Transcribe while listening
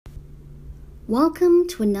Welcome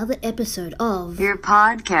to another episode of Your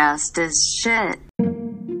podcast is shit.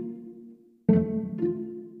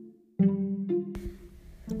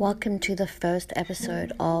 Welcome to the first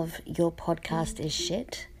episode of Your Podcast is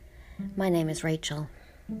Shit. My name is Rachel.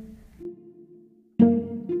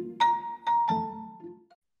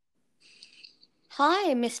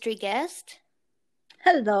 Hi, mystery guest.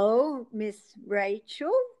 Hello, Miss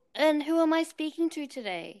Rachel. And who am I speaking to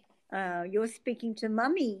today? You're speaking to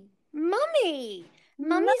Mummy. Mummy!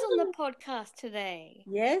 Mummy's on the podcast today.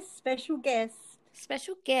 Yes, special guest.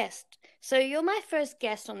 Special guest. So you're my first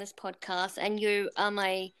guest on this podcast, and you are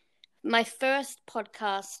my first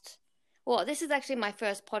podcast. Well, this is actually my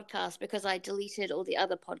first podcast because I deleted all the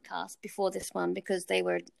other podcasts before this one because they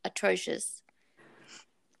were atrocious.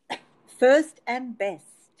 First and best.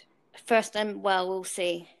 First and, well, we'll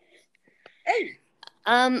see. Hey.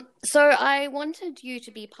 So I wanted you to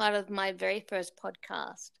be part of my very first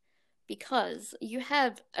podcast because you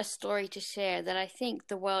have a story to share that I think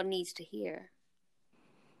the world needs to hear.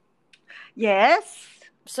 Yes.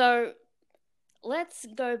 So let's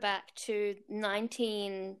go back to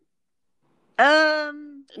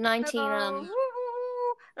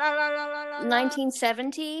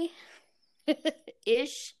 1970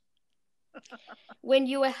 ish. When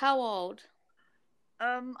you were how old?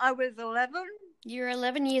 I was 11. You're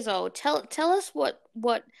 11 years old. Tell us what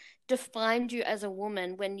defined you as a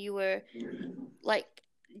woman when you were like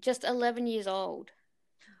just 11 years old.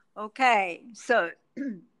 Okay, so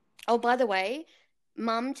oh, by the way,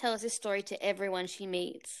 Mum tells this story to everyone she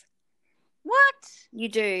meets. What? You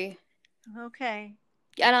do. Okay.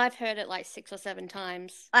 And I've heard it like 6 or 7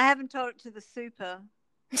 times. I haven't told it to the super.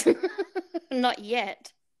 Not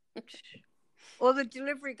yet. Or the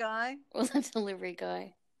delivery guy. Or the delivery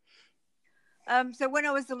guy. So when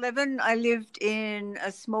I was 11, I lived in a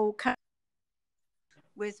small country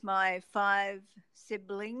with my 5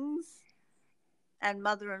 siblings and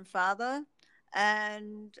mother and father.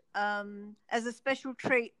 And as a special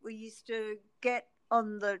treat, we used to get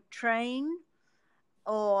on the train,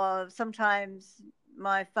 or sometimes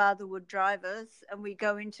my father would drive us, and we'd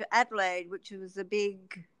go into Adelaide, which was the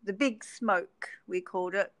big smoke, we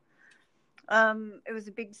called it. It was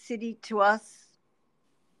a big city to us.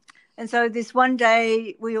 And so this one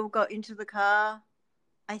day we all got into the car.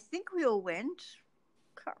 I think we all went.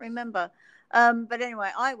 Can't remember. But anyway,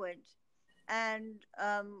 I went. And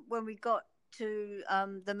when we got to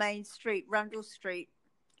the main street, Rundle Street,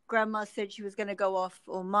 Grandma said she was going to go off,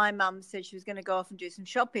 or my mum said she was going to go off and do some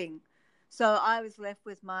shopping. So I was left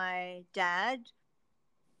with my dad,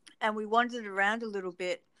 and we wandered around a little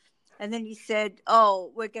bit. And then he said,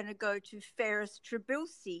 oh, we're going to go to Ferris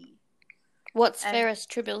Trabilsi. What's Ferris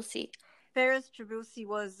Trabilsi? Ferris Trabilsi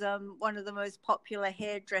was one of the most popular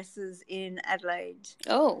hairdressers in Adelaide.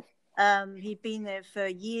 Oh. He'd been there for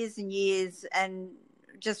years and years, and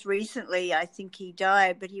just recently I think he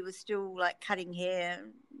died, but he was still like cutting hair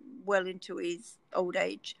well into his old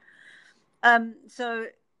age. So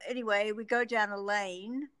anyway, we go down a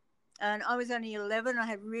lane, and I was only 11. I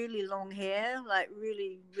had really long hair, like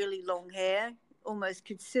really, really long hair, almost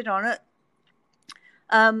could sit on it.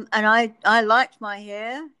 And I liked my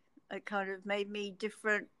hair. It kind of made me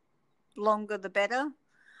different, longer the better.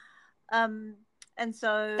 And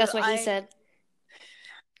so that's what he said.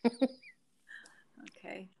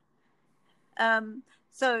 Okay.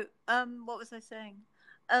 So what was I saying?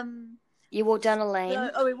 You walked down a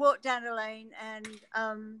lane. We walked down a lane, and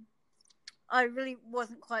I really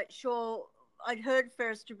wasn't quite sure. I'd heard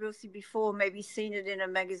Ferris Trabilsi before, maybe seen it in a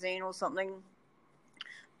magazine or something.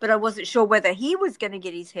 But I wasn't sure whether he was going to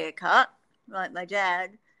get his hair cut, like my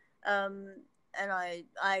dad. And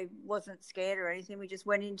I wasn't scared or anything. We just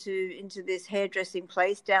went into this hairdressing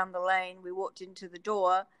place down the lane. We walked into the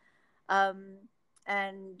door,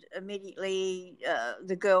 and immediately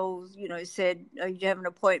the girls, said, oh, you have an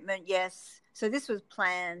appointment? Yes. So this was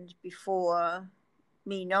planned before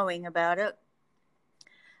me knowing about it.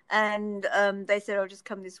 And they said, "I'll just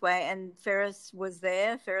come this way." And Ferris was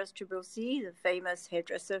there, Ferris Trabilsi, the famous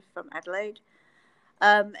hairdresser from Adelaide,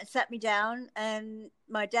 sat me down. And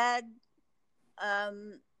my dad,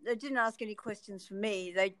 they didn't ask any questions from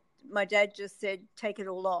me. My dad just said, "Take it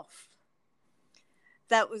all off."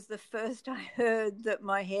 That was the first I heard that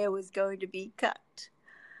my hair was going to be cut.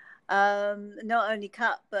 Not only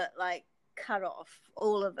cut, but like cut off,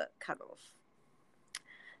 all of it cut off.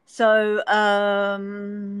 So,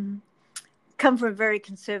 come from a very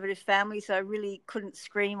conservative family, so I really couldn't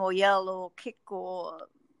scream or yell or kick or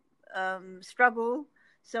struggle.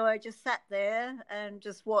 So I just sat there and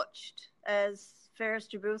just watched as Ferris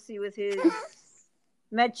Trabilsi with his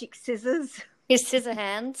magic scissors His scissor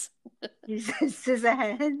hands. His scissor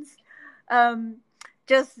hands. Um,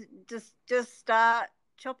 just start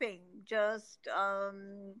chopping. Just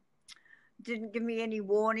didn't give me any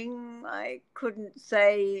warning. I couldn't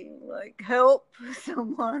say like, help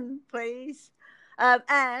someone, please.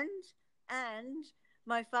 And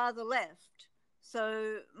my father left.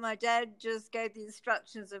 So my dad just gave the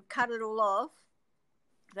instructions of cut it all off.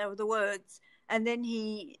 That were the words. And then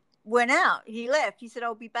he went out. He left. He said,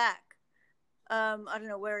 I'll be back. I don't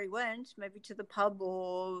know where he went, maybe to the pub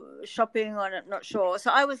or shopping. I'm not sure. So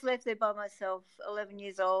I was left there by myself, 11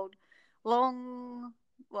 years old, long,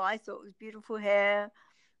 well, I thought it was beautiful hair,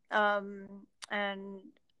 and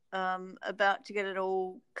about to get it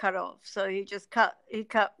all cut off. So he cut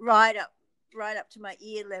right up to my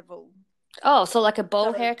ear level. Oh, so like a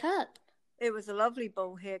bowl haircut? It was a lovely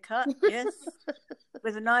bowl haircut, yes,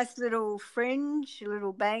 with a nice little fringe,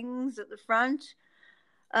 little bangs at the front.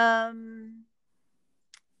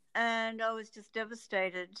 And I was just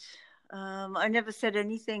devastated. I never said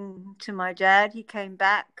anything to my dad. He came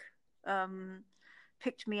back,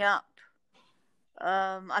 picked me up.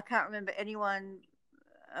 I can't remember anyone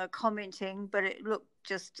commenting, but it looked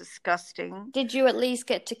just disgusting. Did you at least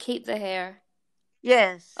get to keep the hair?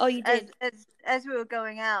 Yes. Oh, you did. As we were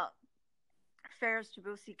going out, Ferris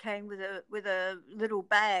Trabulsi came with a little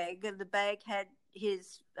bag, and the bag had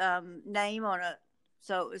his name on it.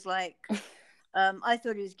 So it was like, I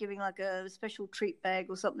thought he was giving like a special treat bag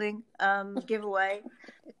or something, giveaway.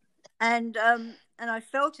 And I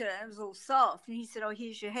felt it, and it was all soft. And he said, "Oh,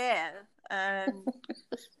 here's your hair." And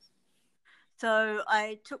so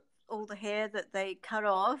I took all the hair that they cut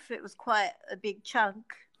off. It was quite a big chunk.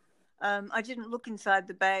 I didn't look inside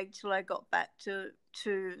the bag till I got back to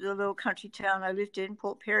the little country town I lived in,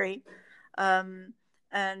 Port Perry.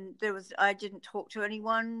 And I didn't talk to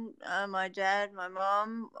anyone, my dad, my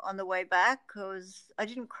mom, on the way back. I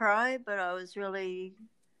didn't cry, but I was really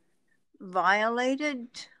violated,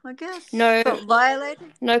 I guess.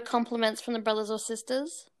 Violated. No compliments from the brothers or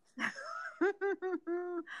sisters?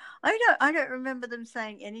 I don't remember them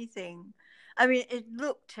saying anything. I mean, it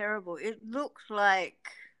looked terrible. It looked like,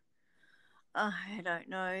 I don't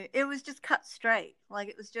know. It was just cut straight. Like,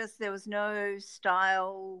 it was just, there was no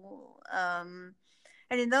style.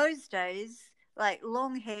 And in those days, like,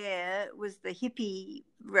 long hair was the hippie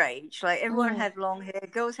rage. Like, everyone had long hair.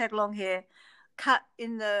 Girls had long hair, cut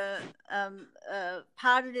in the,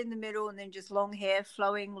 parted in the middle, and then just long hair,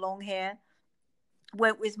 flowing long hair.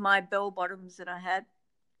 Went with my bell bottoms that I had.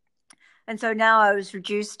 And so now I was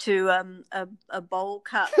reduced to a bowl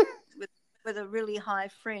cut with a really high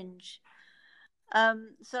fringe.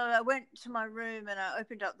 So I went to my room and I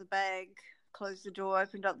opened up the bag, closed the door,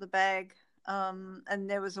 opened up the bag, and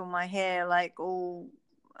there was all my hair, like all,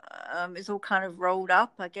 it's all kind of rolled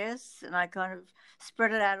up, I guess, and I kind of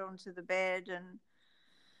spread it out onto the bed, and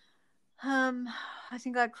I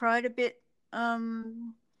think I cried a bit,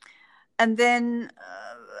 and then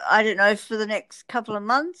I don't know, for the next couple of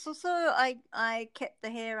months or so, I kept the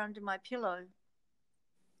hair under my pillow,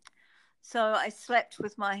 so I slept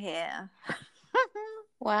with my hair.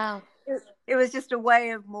 Wow. It was just a way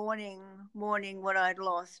of mourning what I'd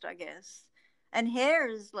lost, I guess. And hair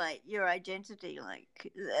is like your identity.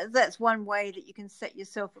 Like, that's one way that you can set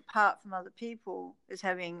yourself apart from other people, is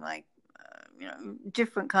having like,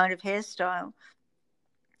 different kind of hairstyle.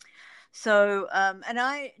 So, and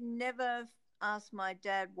I never asked my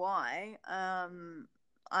dad why.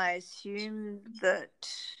 I assumed that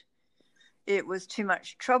it was too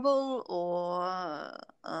much trouble, or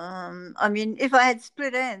I mean, if I had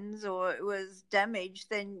split ends or it was damaged,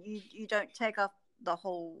 then you don't take off the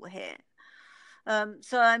whole hair.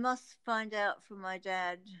 So I must find out from my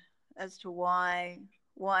dad as to why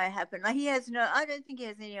it happened. Like, I don't think he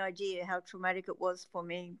has any idea how traumatic it was for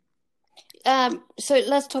me. So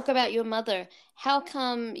let's talk about your mother. How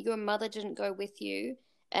come your mother didn't go with you,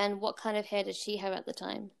 and what kind of hair did she have at the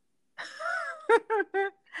time?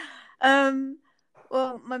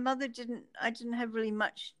 Well, my mother I didn't have really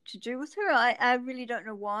much to do with her. I really don't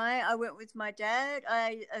know why I went with my dad.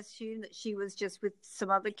 I assumed that she was just with some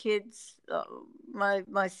other kids,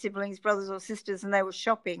 my siblings, brothers or sisters, and they were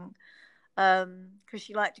shopping, because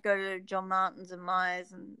she liked to go to John Martin's and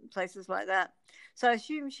Myers and places like that. So I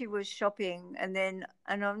assumed she was shopping, and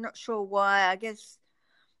I'm not sure why. I guess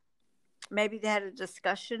maybe they had a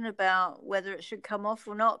discussion about whether it should come off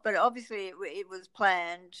or not, but obviously it was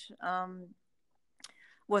planned.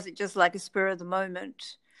 Was it just like a spur of the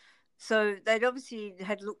moment? So they'd obviously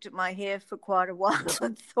had looked at my hair for quite a while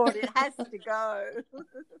and thought, it has to go.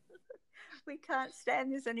 We can't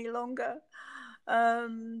stand this any longer.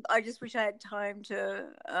 I just wish I had time to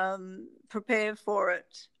prepare for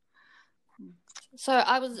it. So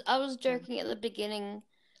I was joking at the beginning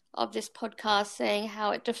of this podcast saying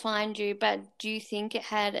how it defined you, but do you think it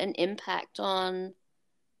had an impact on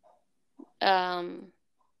um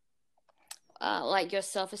like your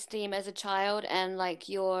self-esteem as a child and like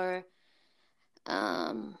your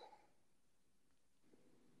um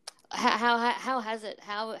how has it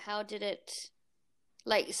how did it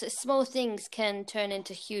like small things can turn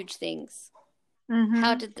into huge things.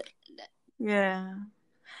 How did Yeah.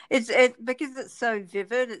 It's because it's so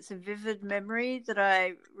vivid. It's a vivid memory that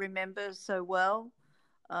I remember so well.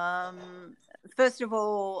 First of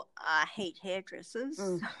all, I hate hairdressers.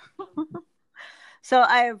 So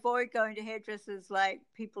I avoid going to hairdressers like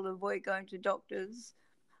people avoid going to doctors.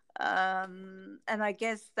 And I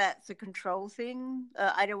guess that's a control thing.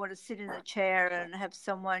 I don't want to sit in a chair and have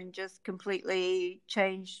someone just completely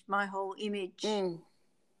change my whole image.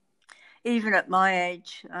 Even at my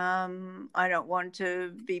age, I don't want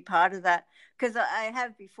to be part of that, because I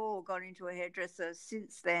have before gone into a hairdresser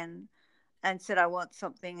since then and said I want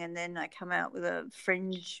something, and then I come out with a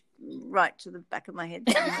fringe right to the back of my head.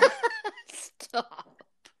 Stop.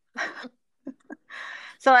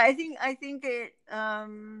 So I think it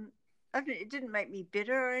it didn't make me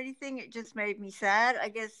bitter or anything. It just made me sad. I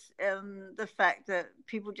guess the fact that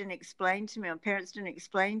people didn't explain to me, or parents didn't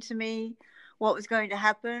explain to me what was going to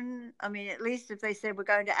happen. I mean, at least if they said we're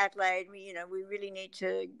going to Adelaide, we really need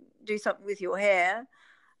to do something with your hair,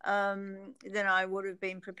 then I would have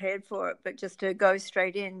been prepared for it. But just to go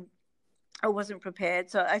straight in, I wasn't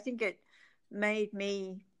prepared. So I think it made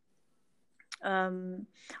me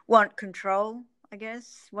want control, I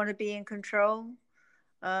guess, want to be in control.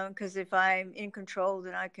 Because if I'm in control,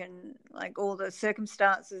 then I can, like all the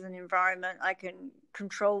circumstances and environment, I can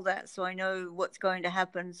control that, so I know what's going to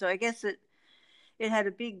happen. So I guess it had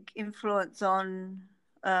a big influence on,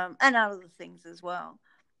 and other things as well.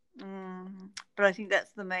 But I think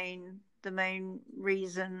that's the main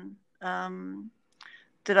reason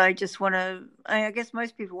that I just want to. I guess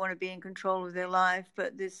most people want to be in control of their life,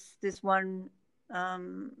 but this one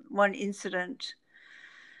incident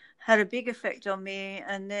had a big effect on me.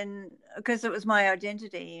 And then because it was my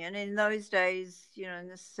identity, and in those days, in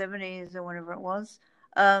the 70s or whenever it was,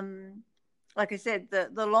 like I said,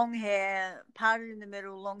 the long hair parted in the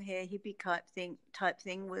middle, long hair hippie type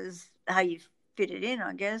thing was how you fit it in.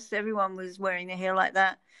 I guess everyone was wearing their hair like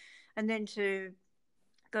that, and then to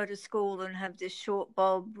go to school and have this short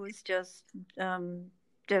bob was just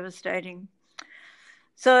devastating.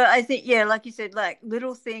 So I think, yeah, like you said, like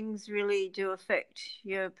little things really do affect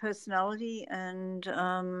your personality, and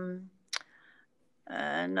I'm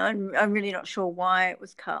really not sure why it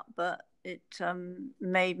was cut, but it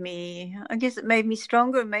made me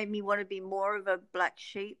stronger. It made me want to be more of a black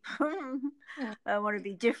sheep. I want to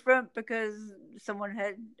be different because someone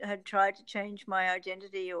had tried to change my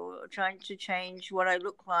identity, or trying to change what I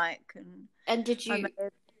look like. And did you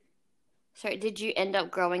end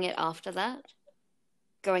up growing it after that?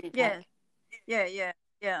 Growing it back? Yeah.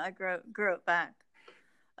 I grew it back.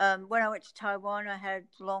 When I went to Taiwan, I had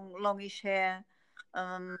longish hair.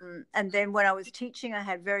 And then when I was teaching, I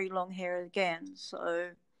had very long hair again.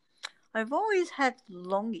 So I've always had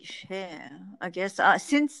longish hair, I guess,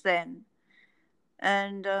 since then.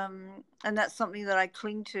 And that's something that I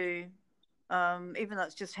cling to. Even though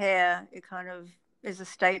it's just hair, it kind of is a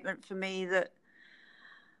statement for me that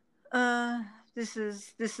this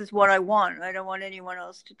is what I want. I don't want anyone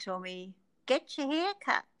else to tell me, get your hair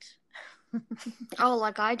cut. Oh,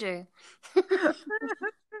 like I do.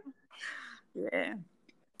 Yeah.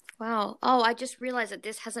 Wow. Oh, I just realized that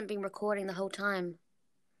this hasn't been recording the whole time.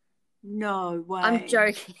 No way. I'm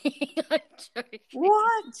joking. I'm joking.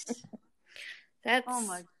 What? That's oh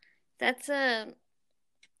my. That's a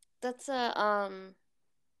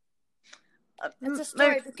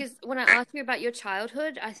story, because when I asked you about your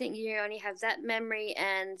childhood, I think you only have that memory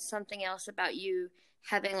and something else about you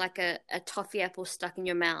having like a toffee apple stuck in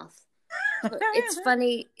your mouth. It's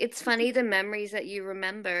funny the memories that you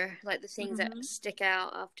remember, like the things that stick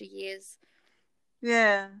out after years.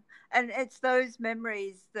 Yeah. And it's those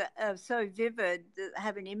memories that are so vivid that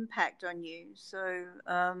have an impact on you. So,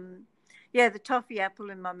 yeah, the toffee apple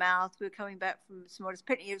in my mouth. We were coming back from Smallest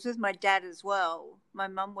Picnic. It was with my dad as well. My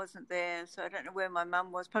mum wasn't there, so I don't know where my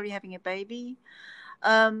mum was. Probably having a baby.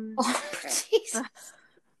 Oh, Jesus.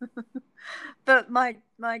 But my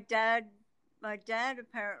dad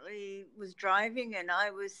apparently was driving, and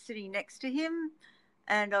I was sitting next to him,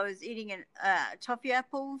 and I was eating a toffee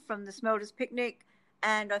apple from the Smelters Picnic,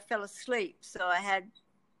 and I fell asleep. So I had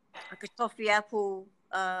like a toffee apple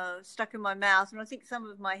stuck in my mouth, and I think some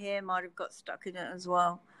of my hair might have got stuck in it as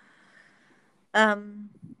well.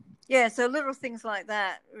 Yeah, so little things like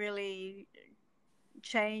that really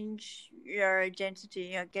change your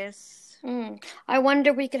identity, I guess. I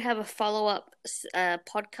wonder if we could have a follow-up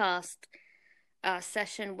podcast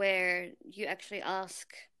session where you actually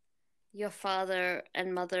ask your father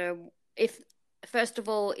and mother if, first of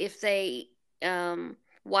all, if they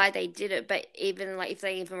why they did it, but even like if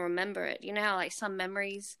they even remember it. You know how like some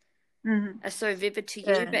memories are so vivid to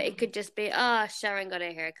you, but it could just be Sharon got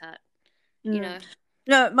her haircut. You know.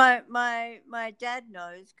 No, my dad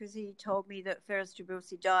knows, because he told me that Ferris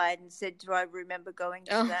Trabulsi died and said, do I remember going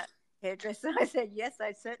to that hairdresser? I said, yes,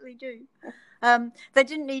 I certainly do. They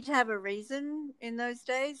didn't need to have a reason in those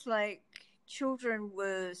days. Like, children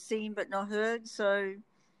were seen but not heard, so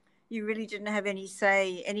you really didn't have any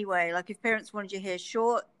say anyway. Like, if parents wanted your hair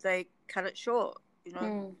short, they cut it short, you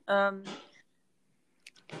know. And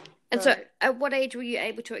so at what age were you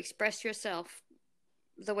able to express yourself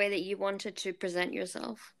the way that you wanted to present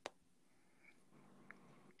yourself?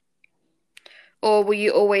 Or were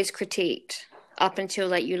you always critiqued up until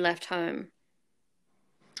like you left home?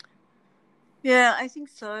 Yeah, I think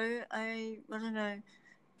so. I don't know.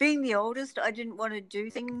 Being the oldest, I didn't want to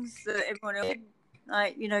do things that everyone else did.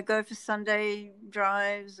 Like, you know, go for Sunday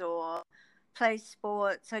drives or play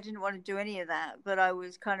sports. I didn't want to do any of that, but I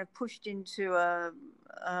was kind of pushed into a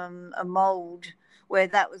mold where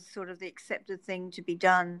that was sort of the accepted thing to be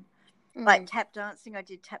done. Like tap dancing. I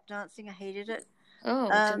did tap dancing. I hated it.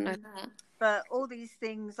 I didn't know that. But all these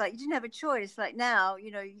things, like, you didn't have a choice. Like now,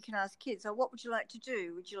 you know, you can ask kids, oh, what would you like to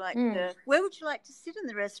do? Would you like to, where would you like to sit in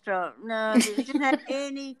the restaurant? No, we didn't have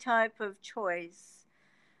any type of choice.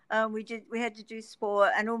 We had to do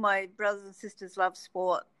sport, and all my brothers and sisters loved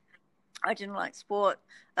sport. I didn't like sport.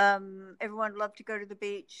 Everyone loved to go to the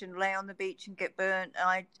beach and lay on the beach and get burnt.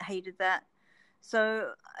 I hated that.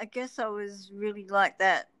 So I guess I was really like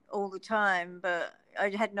that all the time, but I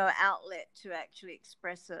had no outlet to actually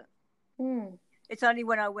express it. It's only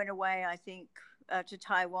when I went away, I think, to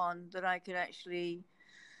Taiwan that I could actually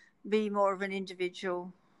be more of an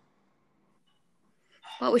individual.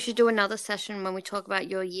 Well, we should do another session when we talk about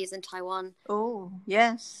your years in Taiwan. Oh,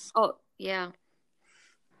 yes. Oh, yeah.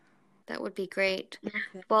 That would be great. Okay.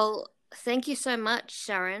 Well, thank you so much,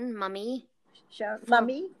 Sharon, Mummy.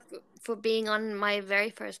 Mummy? For being on my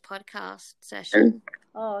very first podcast session.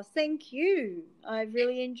 Oh, thank you. I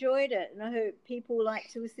really enjoyed it, and I hope people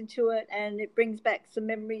like to listen to it, and it brings back some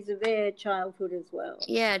memories of their childhood as well.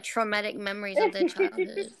 Yeah, traumatic memories of their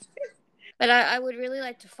childhood. But I would really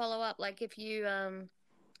like to follow up, like if you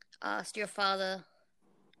asked your father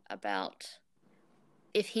about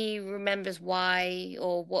if he remembers why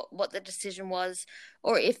or what the decision was,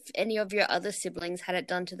 or if any of your other siblings had it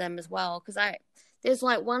done to them as well. Because there's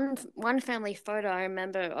like one family photo I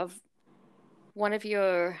remember of one of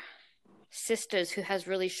your sisters who has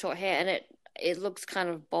really short hair, and it looks kind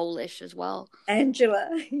of bowlish as well. Angela,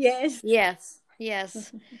 yes.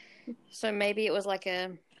 Yes. So maybe it was like I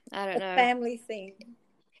don't know, family thing.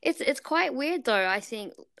 It's quite weird though. I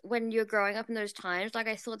think when you're growing up in those times, like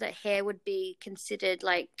I thought that hair would be considered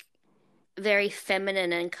like very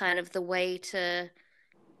feminine and kind of the way to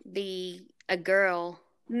be a girl.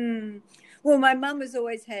 Well, my mum has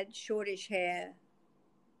always had shortish hair.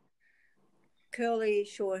 Curly,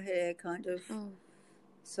 short hair, kind of.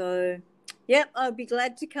 So, yep, I'll be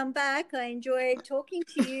glad to come back. I enjoyed talking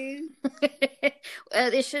to you.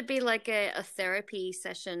 There should be like a therapy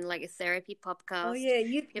session, like a therapy podcast. Oh, yeah,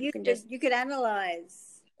 you could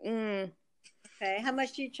analyze. Okay, how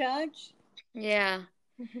much do you charge? Yeah,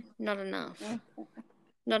 not enough.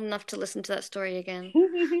 Not enough to listen to that story again.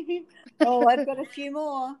 Oh, I've got a few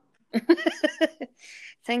more.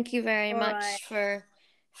 Thank you very much for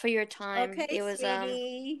your time. Okay, it was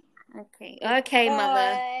sweetie. okay, Bye.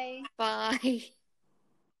 Mother. Bye.